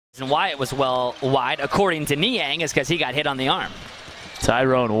And why it was well wide, according to Niang, is because he got hit on the arm.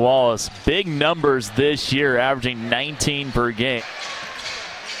 Tyrone Wallace, big numbers this year, averaging 19 per game.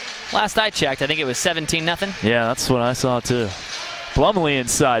 Last I checked, I think it was 17-0. Yeah, that's what I saw too. Plumlee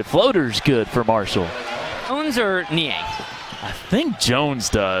inside, floater's good for Marshall. Jones or Niang? I think Jones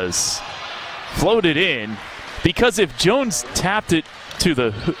does. Floated in, because if Jones tapped it to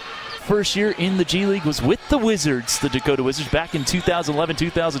the first year in the G League was with the Wizards, the Dakota Wizards, back in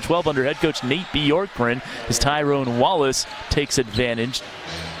 2011-2012 under head coach Nate Bjorkgren, as Tyrone Wallace takes advantage.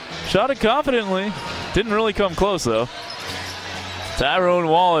 Shot it confidently. Didn't really come close, though. Tyrone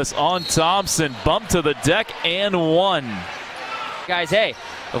Wallace on Thompson. Bump to the deck and one. Guys, hey,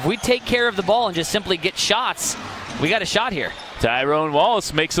 if we take care of the ball and just simply get shots, we got a shot here. Tyrone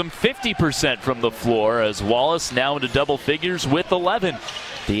Wallace makes him 50% from the floor, as Wallace now into double figures with 11.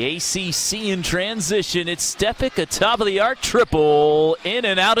 The ACC in transition. It's Stepic, a top-of-the-arc triple. In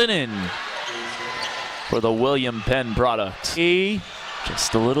and out and in for the William Penn product.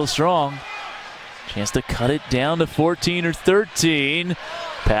 Just a little strong. Chance to cut it down to 14 or 13.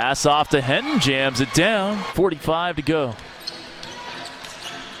 Pass off to Henton, jams it down. 45 to go.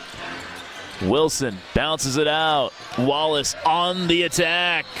 Wilson bounces it out. Wallace on the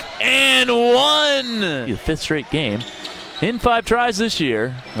attack. And one! The fifth straight game. In 5 tries this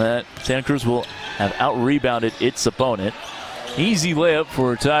year, that Santa Cruz will have out-rebounded its opponent. Easy layup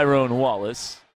for Tyrone Wallace.